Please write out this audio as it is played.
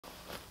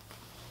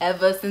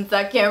Ever since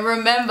I can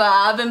remember,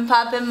 I've been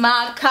popping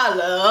my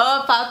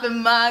collar,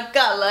 popping my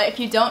collar. If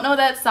you don't know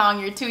that song,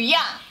 you're too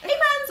young. Hey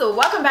friends, so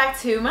welcome back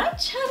to my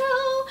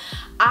channel.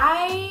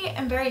 I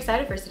am very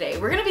excited for today.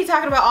 We're gonna be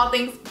talking about all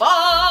things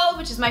fall,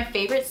 which is my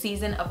favorite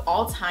season of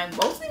all time,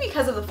 mostly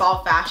because of the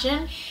fall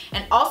fashion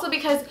and also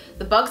because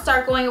the bugs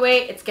start going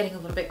away, it's getting a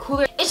little bit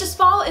cooler. It's just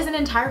fall is an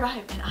entire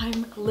vibe and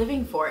I'm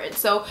living for it.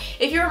 So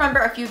if you remember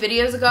a few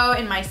videos ago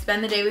in my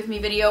spend the day with me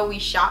video, we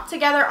shopped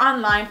together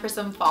online for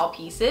some fall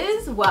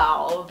pieces.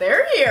 Well,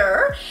 they're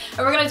here.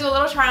 And we're gonna do a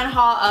little try on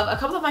haul of a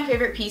couple of my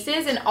favorite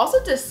pieces and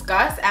also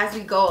discuss as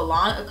we go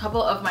along a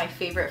couple of my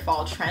favorite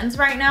fall trends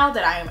right now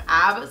that I am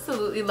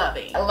absolutely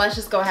loving. Let's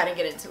just go ahead and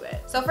get into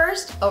it. So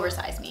first,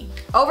 oversize me.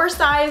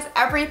 Oversize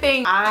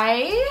everything.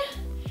 I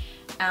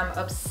am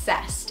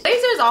obsessed.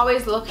 Blazers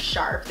always look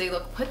sharp, they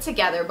look put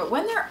together, but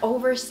when they're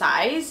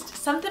oversized,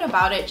 something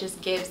about it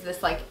just gives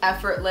this like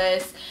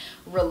effortless,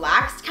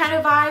 relaxed kind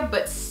of vibe,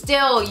 but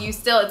still,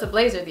 it's a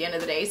blazer at the end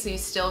of the day, so you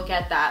still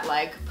get that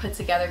like put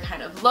together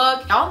kind of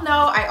look. Y'all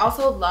know I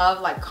also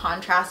love like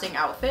contrasting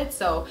outfits,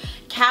 so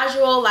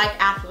casual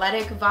like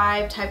athletic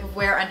vibe type of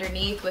wear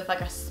underneath with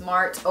like a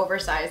smart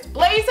oversized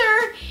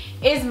blazer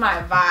is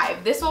my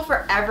vibe. This will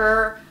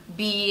forever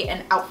be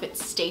an outfit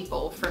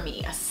staple for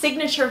me, a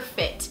signature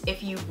fit,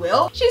 if you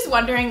will. She's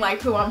wondering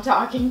like who I'm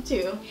talking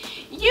to.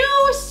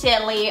 You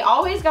silly,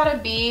 always gotta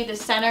be the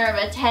center of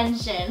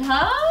attention,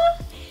 huh?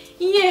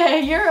 Yeah,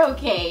 you're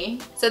okay.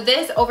 So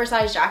this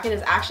oversized jacket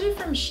is actually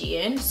from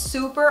Shein,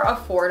 super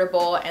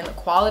affordable and the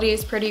quality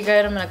is pretty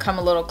good. I'm gonna come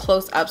a little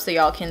close up so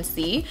y'all can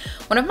see.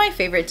 One of my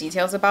favorite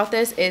details about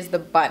this is the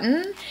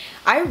button.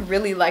 I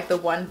really like the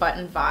one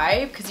button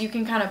vibe because you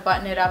can kind of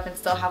button it up and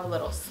still have a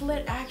little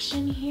slit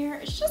action here.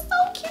 It's just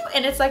so cute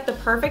and it's like the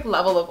perfect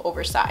level of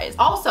oversized.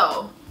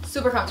 Also,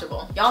 super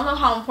comfortable. Y'all know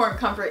how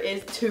important comfort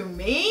is to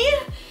me.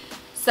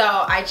 So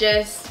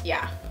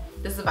yeah,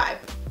 this is a vibe.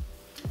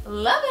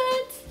 Love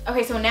it.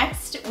 Okay, so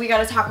next we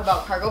gotta talk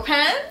about cargo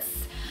pants.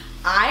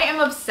 I am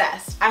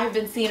obsessed. I have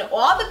been seeing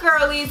all the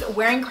girlies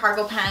wearing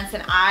cargo pants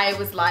and I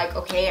was like,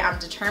 okay, I'm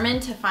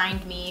determined to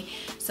find me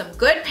some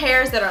good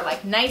pairs that are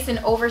like nice and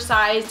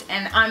oversized,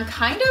 and I'm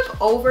kind of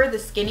over the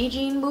skinny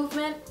jean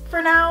movement for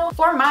now.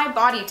 For my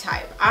body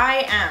type,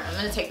 I'm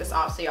gonna take this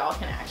off so y'all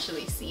can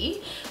actually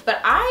see,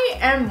 but I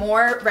am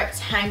more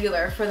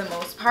rectangular for the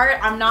most part.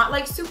 I'm not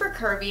like super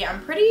curvy,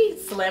 I'm pretty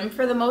slim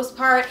for the most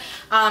part.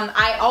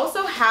 I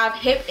also have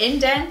hip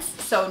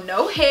indents, so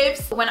no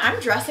hips. When I'm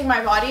dressing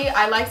my body,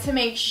 I like to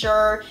make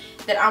sure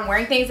that I'm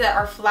wearing things that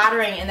are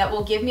flattering and that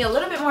will give me a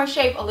little bit more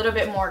shape, a little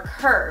bit more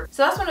curve.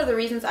 So that's one of the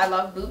reasons I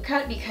love boot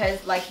cut,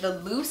 because like the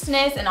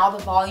looseness and all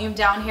the volume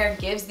down here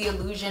gives the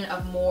illusion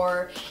of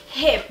more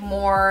hip,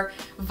 more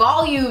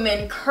volume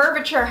and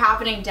curvature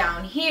happening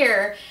down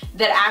here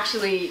that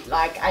actually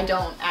like I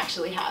don't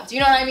actually have. Do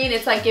you know what I mean?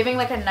 It's like giving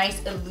like a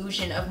nice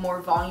illusion of more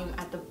volume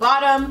at the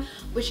bottom,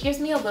 which gives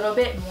me a little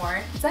bit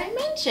more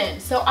dimension.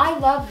 So I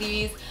love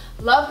these.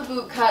 Love the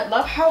boot cut,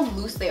 love how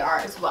loose they are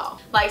as well.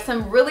 Like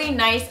some really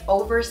nice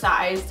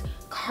oversized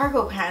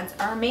cargo pants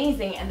are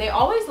amazing and they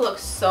always look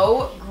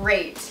so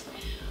great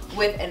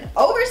with an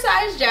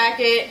oversized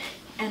jacket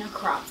and a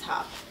crop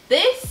top.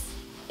 This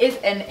is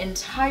an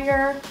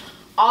entire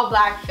all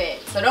black fit.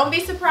 So don't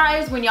be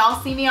surprised when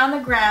y'all see me on the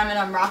gram and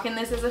I'm rocking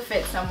this as a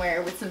fit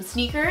somewhere with some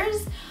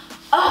sneakers.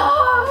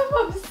 Oh,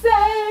 I'm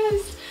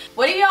obsessed.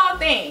 What do y'all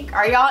think?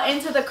 Are y'all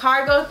into the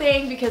cargo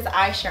thing? Because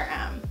I sure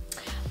am.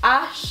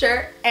 I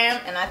sure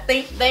am, and I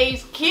think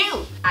they's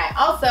cute. I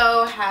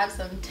also have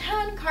some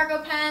tan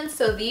cargo pants,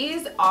 so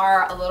these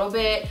are a little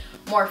bit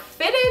more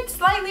fitted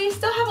slightly,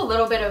 still have a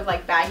little bit of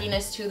like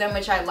bagginess to them,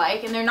 which I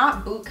like, and they're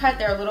not boot cut,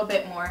 they're a little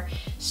bit more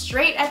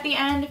straight at the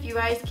end, if you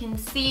guys can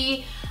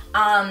see.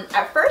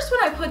 At first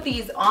when I put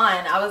these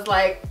on, I was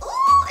like,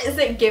 ooh, is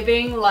it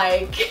giving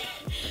like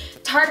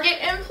Target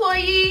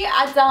employee?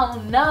 I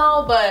don't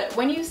know, but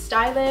when you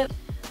style it,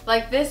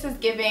 like this is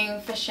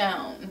giving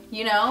fashion,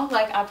 you know?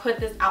 Like I put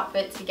this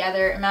outfit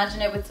together,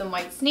 imagine it with some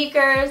white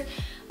sneakers.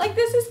 Like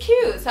this is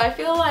cute. So I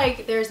feel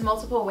like there's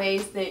multiple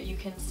ways that you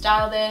can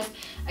style this.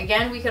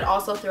 Again, we could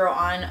also throw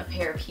on a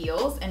pair of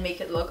heels and make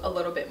it look a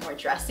little bit more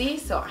dressy.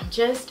 So I'm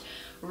just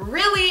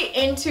really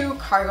into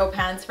cargo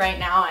pants right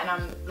now and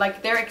I'm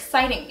like, they're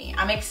exciting me.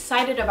 I'm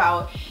excited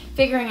about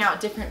figuring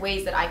out different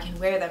ways that I can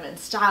wear them and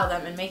style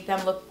them and make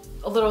them look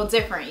a little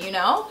different, you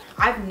know?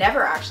 I've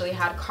never actually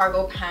had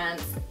cargo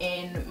pants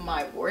in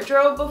my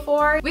wardrobe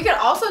before. We could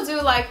also do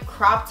like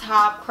crop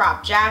top,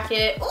 crop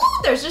jacket.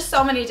 Ooh, there's just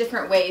so many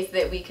different ways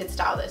that we could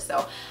style this.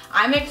 So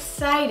I'm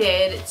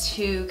excited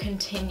to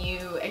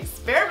continue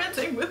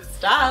experimenting with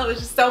style, which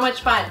is so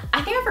much fun.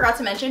 I think I forgot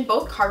to mention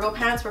both cargo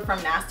pants were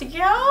from Nasty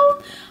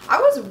Gal. I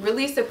was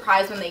really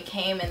surprised when they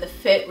came and the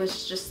fit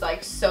was just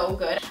like so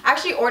good. I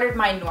actually ordered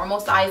my normal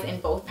size in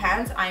both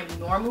pants. I'm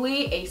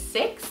normally a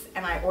 6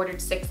 and I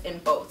ordered 6 in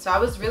both. So I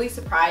was really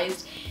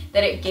surprised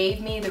that it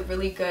gave me the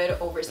really good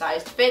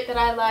oversized fit that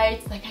I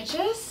liked. Like I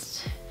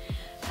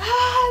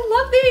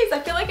love these. I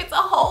feel like it's a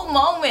whole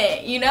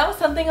moment, you know?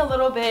 Something a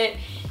little bit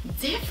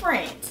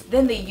different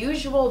than the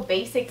usual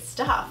basic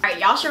stuff. All right,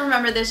 y'all should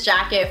remember this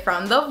jacket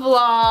from the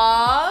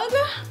vlog.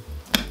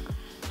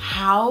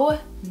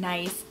 How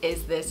nice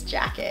is this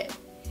jacket?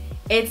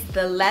 It's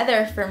the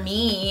leather for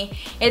me.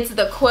 It's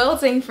the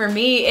quilting for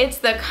me. It's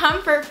the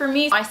comfort for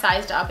me. I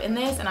sized up in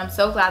this and I'm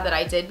so glad that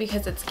I did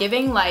because it's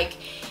giving like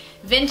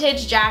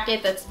vintage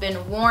jacket that's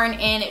been worn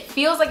in. It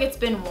feels like it's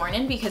been worn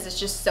in because it's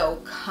just so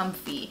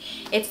comfy.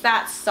 It's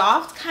that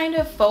soft kind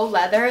of faux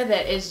leather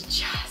that is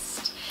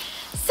just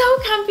so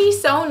comfy,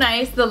 so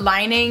nice. The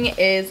lining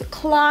is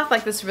cloth,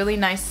 like this really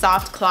nice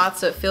soft cloth,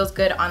 so it feels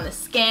good on the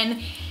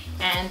skin.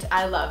 And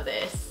I love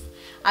this.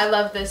 I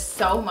love this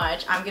so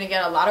much. I'm gonna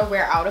get a lot of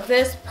wear out of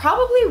this,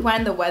 probably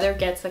when the weather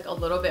gets like a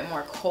little bit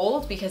more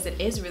cold because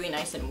it is really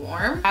nice and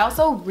warm. I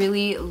also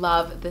really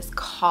love this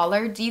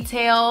collar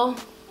detail.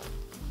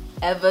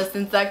 Ever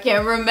since I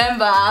can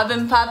remember, I've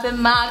been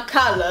popping my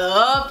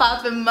collar,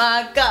 popping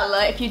my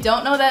collar. If you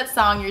don't know that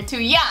song, you're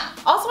too young.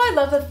 Also, I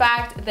love the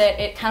fact that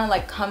it kind of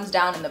like comes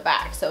down in the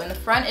back. So in the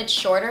front, it's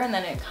shorter and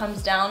then it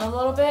comes down a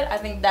little bit. I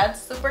think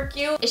that's super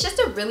cute. It's just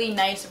a really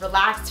nice,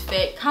 relaxed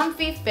fit,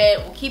 comfy fit,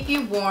 will keep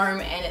you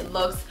warm, and it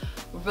looks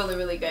really,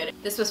 really good.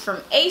 This was from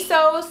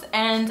ASOS,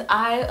 and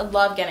I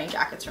love getting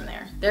jackets from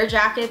there. Their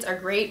jackets are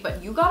great,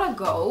 but you gotta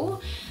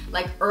go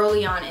like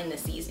early on in the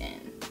season,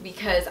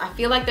 because I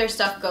feel like their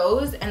stuff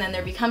goes and then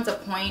there becomes a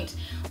point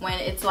when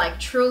it's like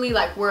truly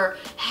like we're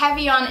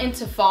heavy on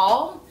into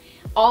fall.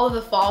 All of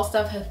the fall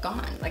stuff has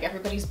gone. Like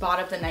everybody's bought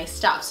up the nice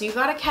stuff. So you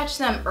gotta catch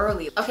them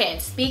early. Okay,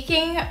 and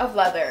speaking of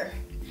leather,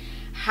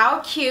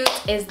 how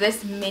cute is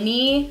this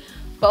mini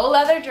faux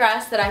leather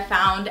dress that I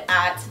found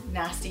at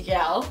Nasty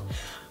Gal?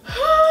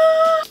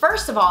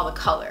 First of all, the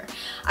color.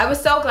 I was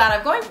so glad.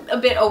 I'm going a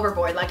bit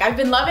overboard. Like I've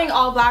been loving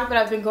all black, but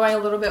I've been going a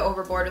little bit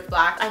overboard with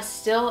black. I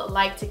still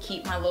like to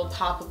keep my little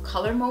pop of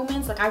color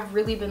moments. Like I've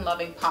really been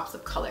loving pops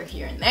of color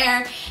here and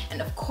there.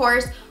 And of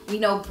course, we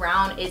know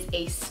brown is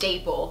a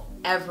staple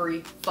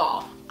every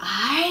fall.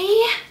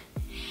 I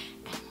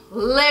am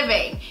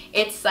living.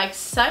 It's like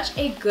such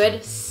a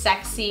good,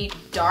 sexy,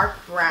 dark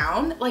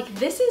brown. Like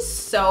this is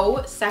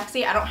so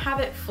sexy. I don't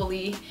have it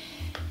fully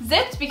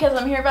zipped because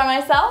I'm here by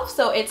myself,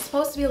 so it's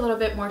supposed to be a little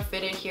bit more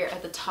fitted here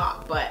at the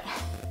top, but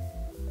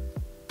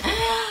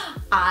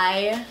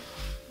I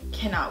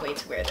cannot wait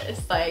to wear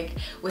this, like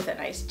with a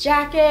nice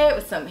jacket,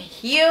 with some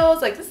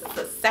heels. Like this is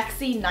a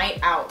sexy night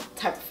out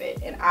type of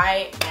fit, and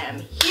I am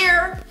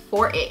here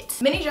for it.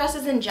 Mini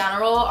dresses in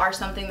general are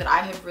something that I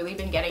have really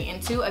been getting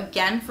into,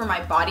 again, for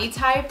my body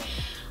type.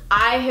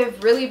 I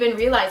have really been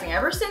realizing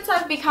ever since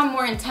I've become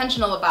more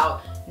intentional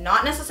about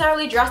not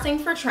necessarily dressing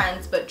for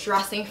trends, but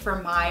dressing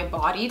for my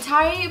body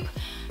type,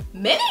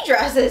 mini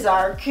dresses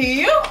are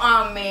cute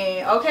on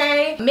me,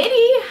 okay?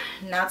 Midi,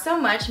 not so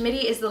much.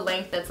 Midi is the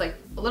length that's like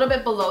a little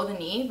bit below the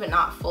knee, but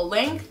not full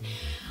length.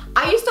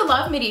 I used to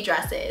love midi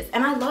dresses,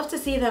 and I love to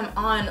see them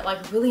on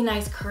like really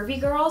nice curvy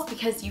girls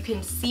because you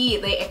can see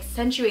they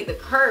accentuate the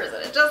curves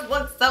and it just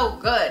looks so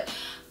good.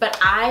 But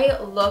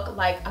I look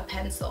like a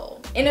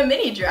pencil in a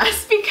mini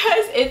dress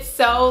because it's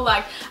so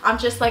like, I'm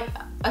just like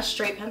a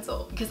straight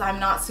pencil because I'm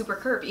not super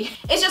curvy.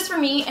 It's just for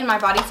me and my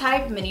body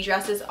type, mini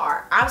dresses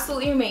are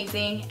absolutely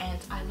amazing and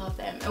I love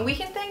them. And we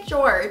can thank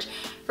George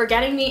for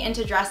getting me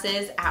into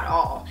dresses at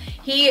all.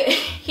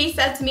 He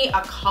said to me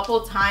a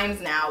couple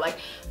times now, like,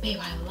 babe,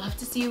 I love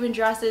to see you in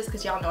dresses,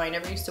 because y'all know I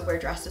never used to wear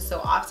dresses so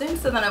often.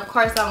 So then of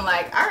course I'm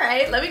like, all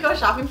right, let me go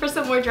shopping for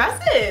some more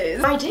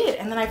dresses. I did,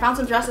 and then I found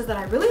some dresses that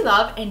I really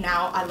love, and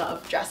now I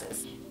love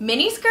dresses.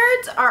 Mini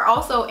skirts are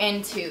also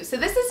in too. So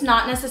this is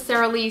not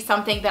necessarily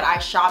something that I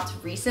shopped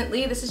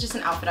recently. This is just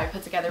an outfit I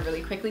put together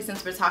really quickly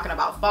since we're talking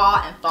about fall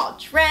and fall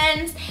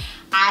trends.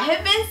 I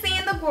have been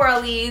seeing the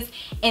girlies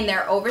in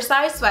their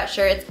oversized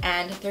sweatshirts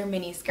and their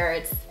mini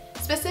skirts.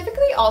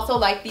 Specifically also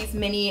like these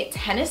mini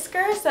tennis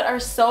skirts that are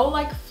so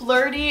like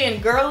flirty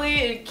and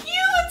girly and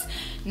cute.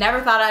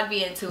 Never thought I'd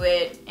be into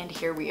it, and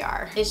here we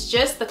are. It's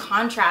just the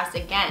contrast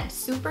again,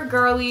 super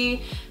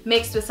girly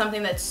mixed with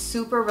something that's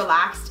super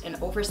relaxed and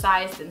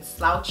oversized and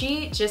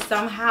slouchy, just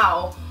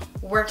somehow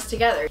works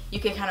together. You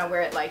can kind of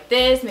wear it like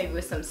this, maybe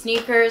with some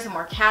sneakers, a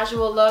more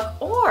casual look,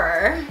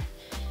 or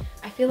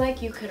I feel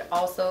like you could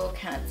also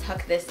kind of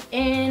tuck this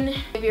in,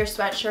 give your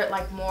sweatshirt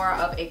like more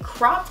of a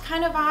cropped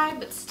kind of vibe,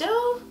 but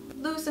still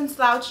loose and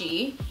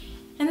slouchy.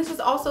 And this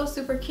is also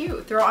super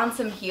cute. Throw on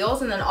some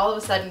heels and then all of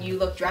a sudden you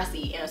look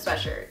dressy in a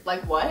sweatshirt.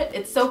 Like what?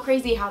 It's so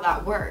crazy how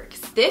that works.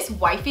 This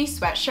wifey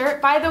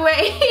sweatshirt, by the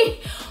way,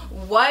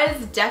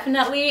 was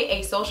definitely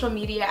a social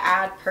media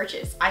ad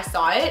purchase. I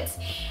saw it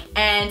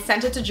and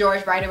sent it to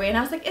George right away and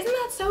I was like, isn't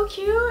that so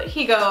cute?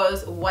 He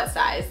goes, what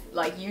size?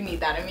 Like, you need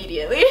that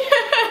immediately.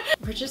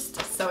 We're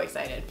just so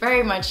excited.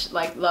 Very much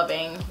like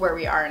loving where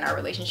we are in our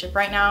relationship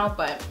right now,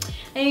 but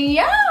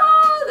yeah,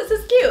 this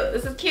is cute.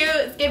 This is cute.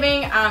 It's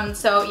giving.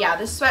 So yeah,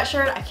 this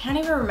sweatshirt, I can't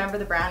even remember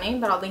the brand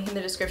name, but I'll link in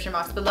the description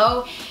box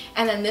below.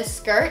 And then this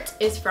skirt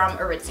is from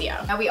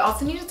Aritzia. Now we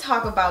also need to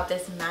talk about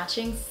this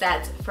matching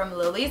set from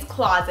Lily's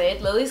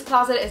Closet. Lily's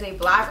Closet is a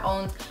black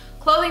owned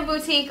clothing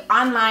boutique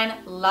online.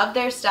 Love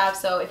their stuff.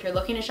 So if you're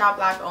looking to shop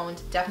Black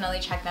owned, definitely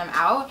check them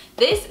out.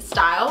 This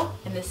style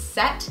and this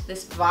set,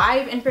 this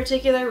vibe in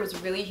particular, was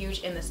really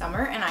huge in the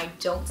summer, and I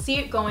don't see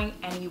it going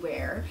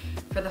anywhere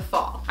for the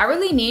fall. I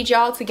really need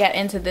y'all to get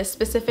into this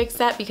specific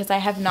set because I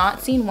have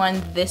not seen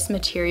one this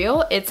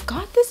material. It's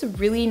got this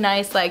really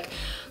nice like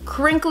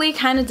crinkly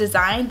kind of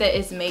design that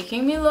is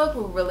making me look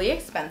really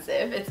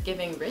expensive. It's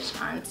giving rich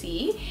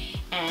auntie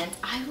and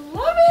I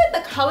love it.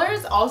 The color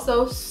is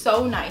also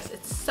so nice.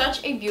 It's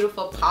such a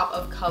beautiful pop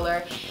of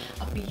color.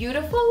 A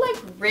beautiful like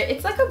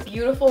it's like a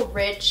beautiful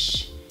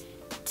rich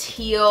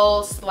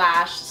teal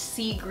slash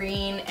sea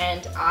green,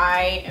 and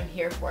I am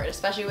here for it,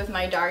 especially with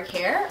my dark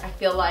hair. I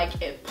feel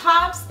like it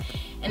pops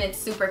and it's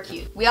super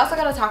cute. We also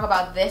got to talk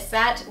about this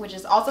set, which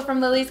is also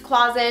from Lily's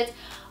Closet.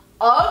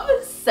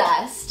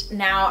 Obsessed.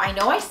 Now, I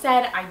know I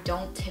said I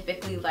don't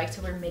typically like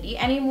to wear midi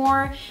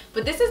anymore,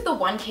 but this is the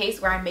one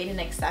case where I made an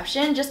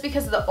exception just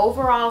because of the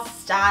overall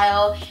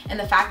style and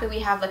the fact that we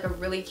have like a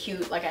really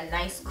cute, like a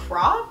nice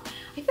crop.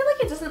 I feel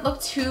like it doesn't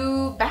look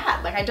too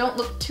bad. Like I don't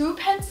look too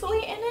pencily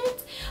in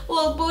it. A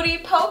little booty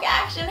poke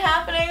action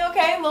happening,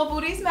 okay? Little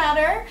booties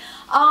matter.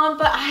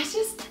 But I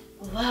just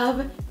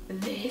love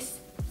this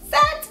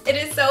set. It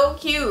is so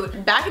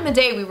cute. Back in the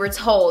day, we were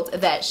told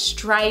that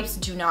stripes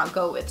do not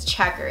go with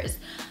checkers,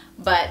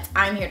 but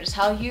I'm here to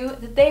tell you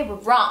that they were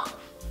wrong.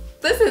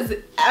 This is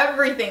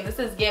everything. This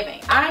is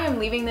giving. I am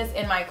leaving this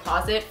in my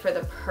closet for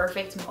the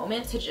perfect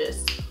moment to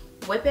just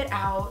whip it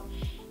out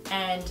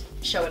and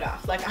show it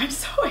off. Like, I'm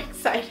so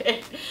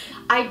excited.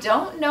 I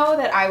don't know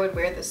that I would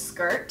wear the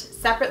skirt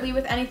separately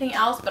with anything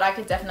else, but I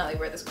could definitely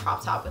wear this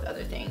crop top with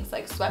other things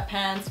like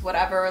sweatpants,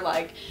 whatever.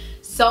 Like,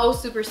 so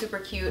super, super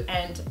cute.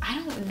 And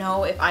I don't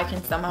know if I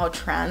can somehow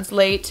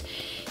translate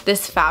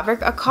this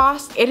fabric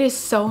across. It is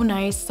so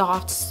nice,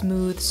 soft,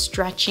 smooth,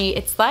 stretchy.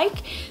 It's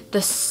like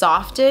the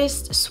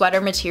softest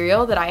sweater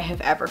material that I have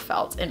ever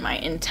felt in my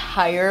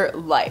entire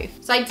life.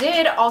 So I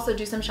did also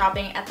do some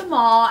shopping at the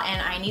mall,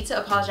 and I need to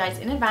apologize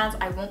in advance.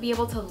 I won't be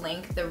able to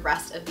link the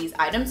rest of these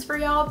items for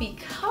y'all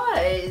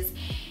because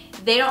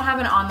they don't have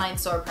an online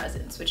store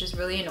presence, which is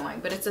really annoying,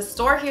 but it's a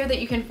store here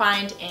that you can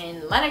find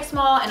in Lenox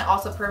Mall and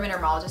also Perimeter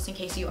Mall, just in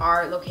case you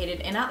are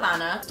located in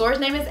Atlanta. The store's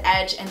name is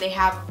Edge, and they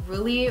have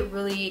really,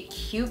 really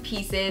cute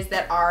pieces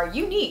that are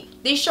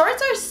unique. These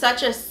shorts are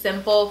such a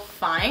simple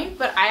find,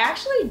 but I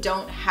actually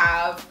don't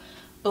have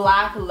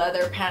black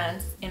leather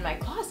pants in my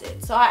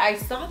closet. So I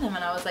saw them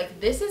and I was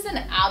like, this is an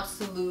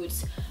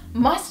absolute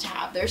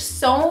must-have. There's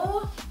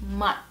so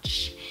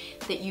much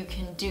that you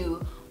can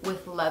do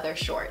with leather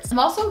shorts. I'm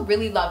also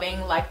really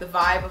loving like the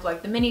vibe of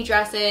like the mini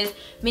dresses,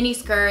 mini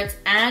skirts,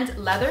 and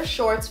leather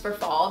shorts for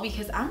fall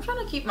because I'm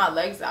trying to keep my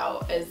legs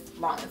out as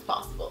long as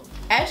possible.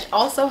 Edge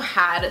also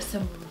had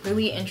some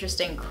really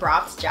interesting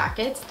cropped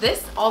jackets.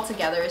 This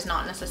altogether is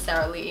not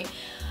necessarily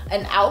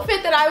an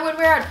outfit that I would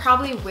wear. I'd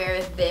probably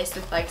wear this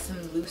with like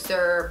some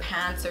looser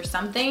pants or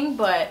something,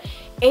 but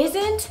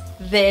isn't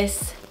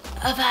this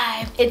a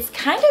vibe? It's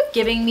kind of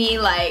giving me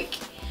like,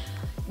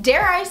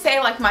 dare I say,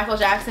 like Michael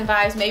Jackson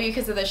vibes, maybe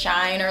because of the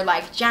shine, or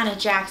like Janet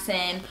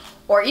Jackson,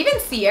 or even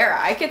Sierra.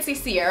 I could see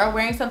Sierra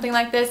wearing something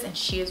like this, and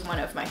she is one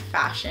of my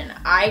fashion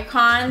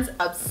icons.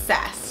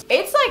 Obsessed.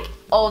 It's like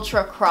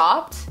ultra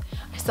cropped.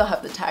 I still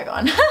have the tag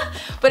on,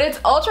 but it's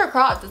ultra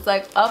cropped. It's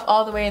like up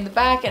all the way in the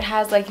back. It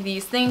has like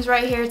these things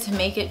right here to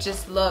make it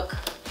just look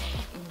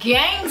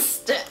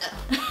gangsta.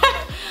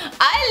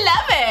 I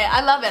love it.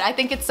 I love it. I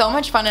think it's so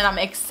much fun, and I'm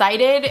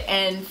excited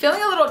and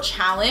feeling a little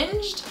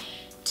challenged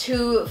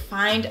to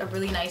find a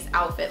really nice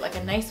outfit, like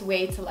a nice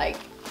way to like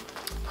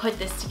put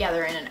this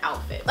together in an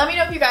outfit. Let me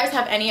know if you guys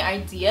have any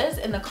ideas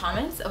in the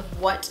comments of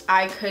what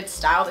I could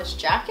style this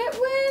jacket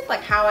with,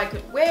 like how I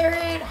could wear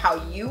it, how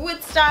you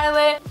would style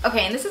it.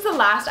 Okay, and this is the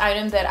last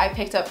item that I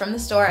picked up from the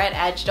store at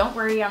Edge. Don't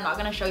worry, I'm not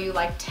gonna show you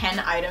like 10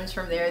 items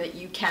from there that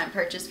you can't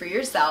purchase for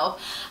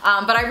yourself.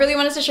 But I really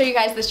wanted to show you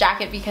guys this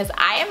jacket because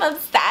I am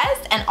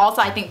obsessed, and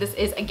also I think this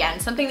is, again,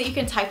 something that you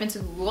can type into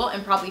Google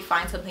and probably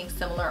find something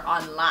similar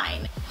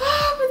online.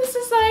 But this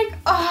is like,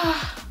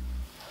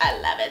 I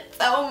love it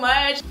so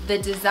much. The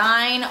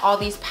design, all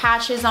these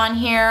patches on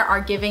here are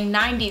giving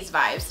 90s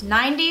vibes.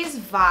 90s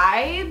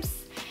vibes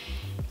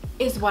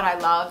is what I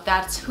love.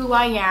 That's who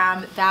I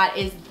am. That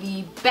is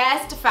the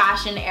best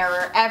fashion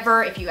era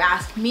ever. If you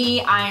ask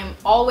me, I'm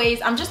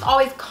just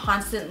always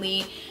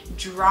constantly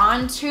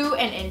drawn to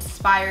and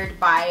inspired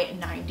by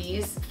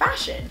 90s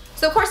fashion.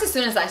 So of course, as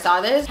soon as I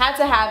saw this, had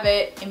to have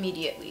it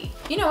immediately.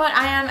 You know what?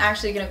 I am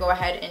actually gonna go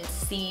ahead and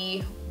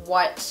see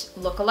what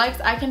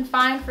lookalikes I can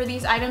find for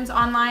these items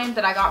online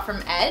that I got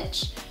from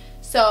Edge.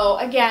 So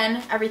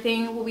again,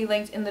 everything will be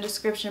linked in the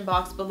description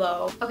box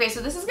below. Okay,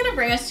 so this is gonna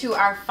bring us to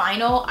our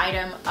final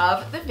item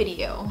of the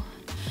video,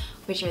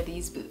 which are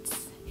these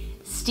boots.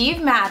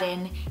 Steve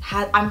Madden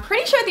had, I'm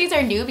pretty sure these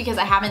are new because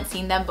I haven't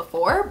seen them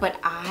before, but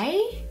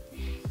I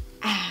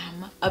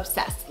am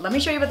obsessed. Let me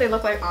show you what they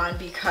look like on,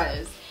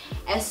 because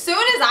as soon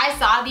as I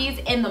saw these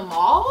in the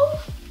mall,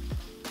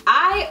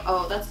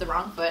 oh, that's the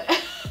wrong foot.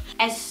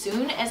 As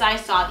soon as I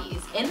saw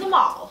these in the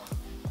mall,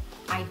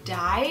 I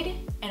died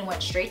and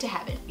went straight to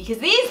heaven because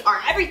these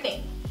are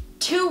everything.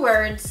 2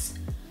 words,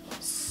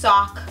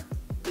 sock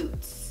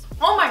boots.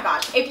 Oh my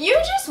gosh, if you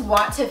just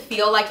want to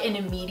feel like an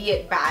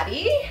immediate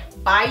baddie,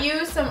 buy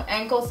you some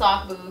ankle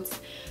sock boots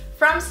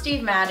from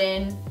Steve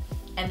Madden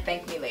and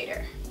thank me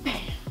later. Bam,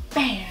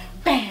 bam,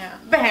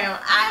 bam, bam.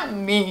 I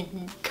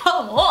mean,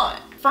 come on.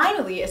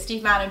 Finally, a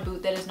Steve Madden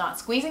boot that is not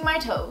squeezing my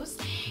toes.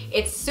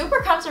 It's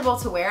super comfortable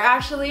to wear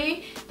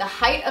actually. The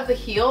height of the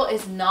heel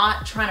is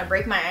not trying to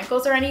break my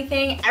ankles or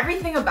anything.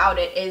 Everything about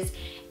it is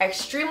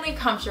extremely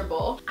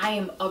comfortable. I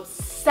am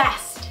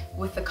obsessed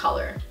with the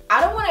color.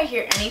 I don't want to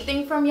hear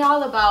anything from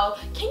y'all about,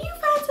 can you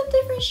find some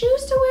different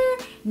shoes to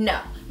wear? No,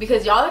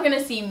 because y'all are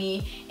gonna see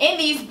me in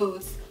these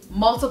boots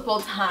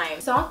multiple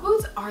times. Sock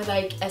boots are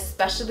like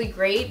especially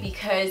great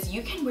because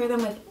you can wear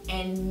them with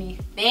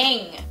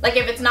anything. Like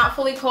if it's not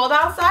fully cold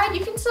outside,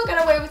 you can still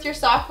get away with your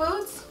sock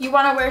boots. You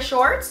wanna wear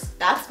shorts?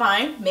 That's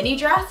fine. Mini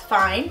dress?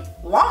 Fine.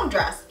 Long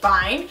dress?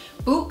 Fine.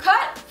 Boot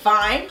cut?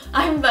 Fine.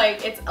 I'm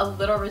like, it's a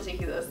little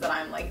ridiculous that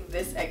I'm like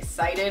this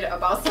excited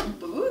about some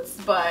boots,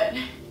 but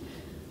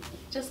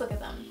just look at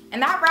them.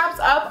 And that wraps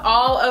up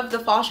all of the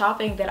fall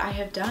shopping that I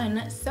have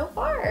done so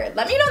far.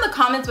 Let me know in the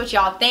comments what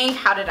y'all think.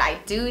 How did I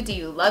do? Do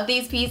you love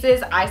these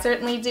pieces? I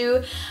certainly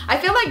do. I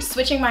feel like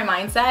switching my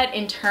mindset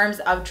in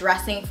terms of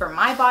dressing for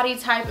my body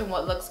type and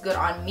what looks good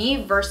on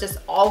me versus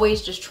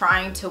always just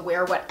trying to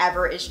wear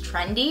whatever is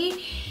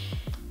trendy.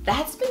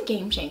 That's been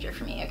game changer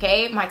for me,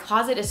 okay? My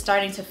closet is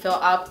starting to fill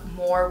up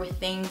more with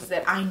things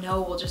that I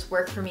know will just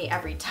work for me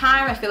every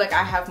time. I feel like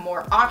I have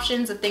more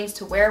options of things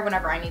to wear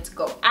whenever I need to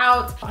go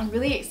out. I'm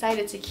really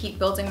excited to keep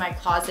building my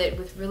closet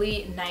with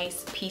really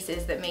nice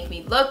pieces that make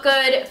me look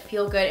good,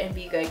 feel good, and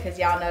be good, because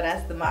y'all know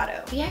that's the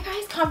motto. But yeah,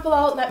 guys, comment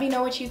below, let me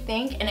know what you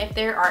think, and if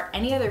there are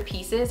any other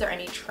pieces or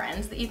any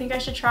trends that you think I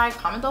should try,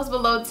 comment those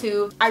below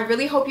too. I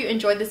really hope you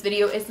enjoyed this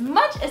video as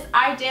much as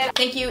I did.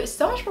 Thank you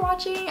so much for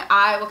watching.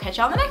 I will catch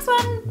y'all in the next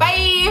one.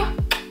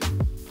 Bye!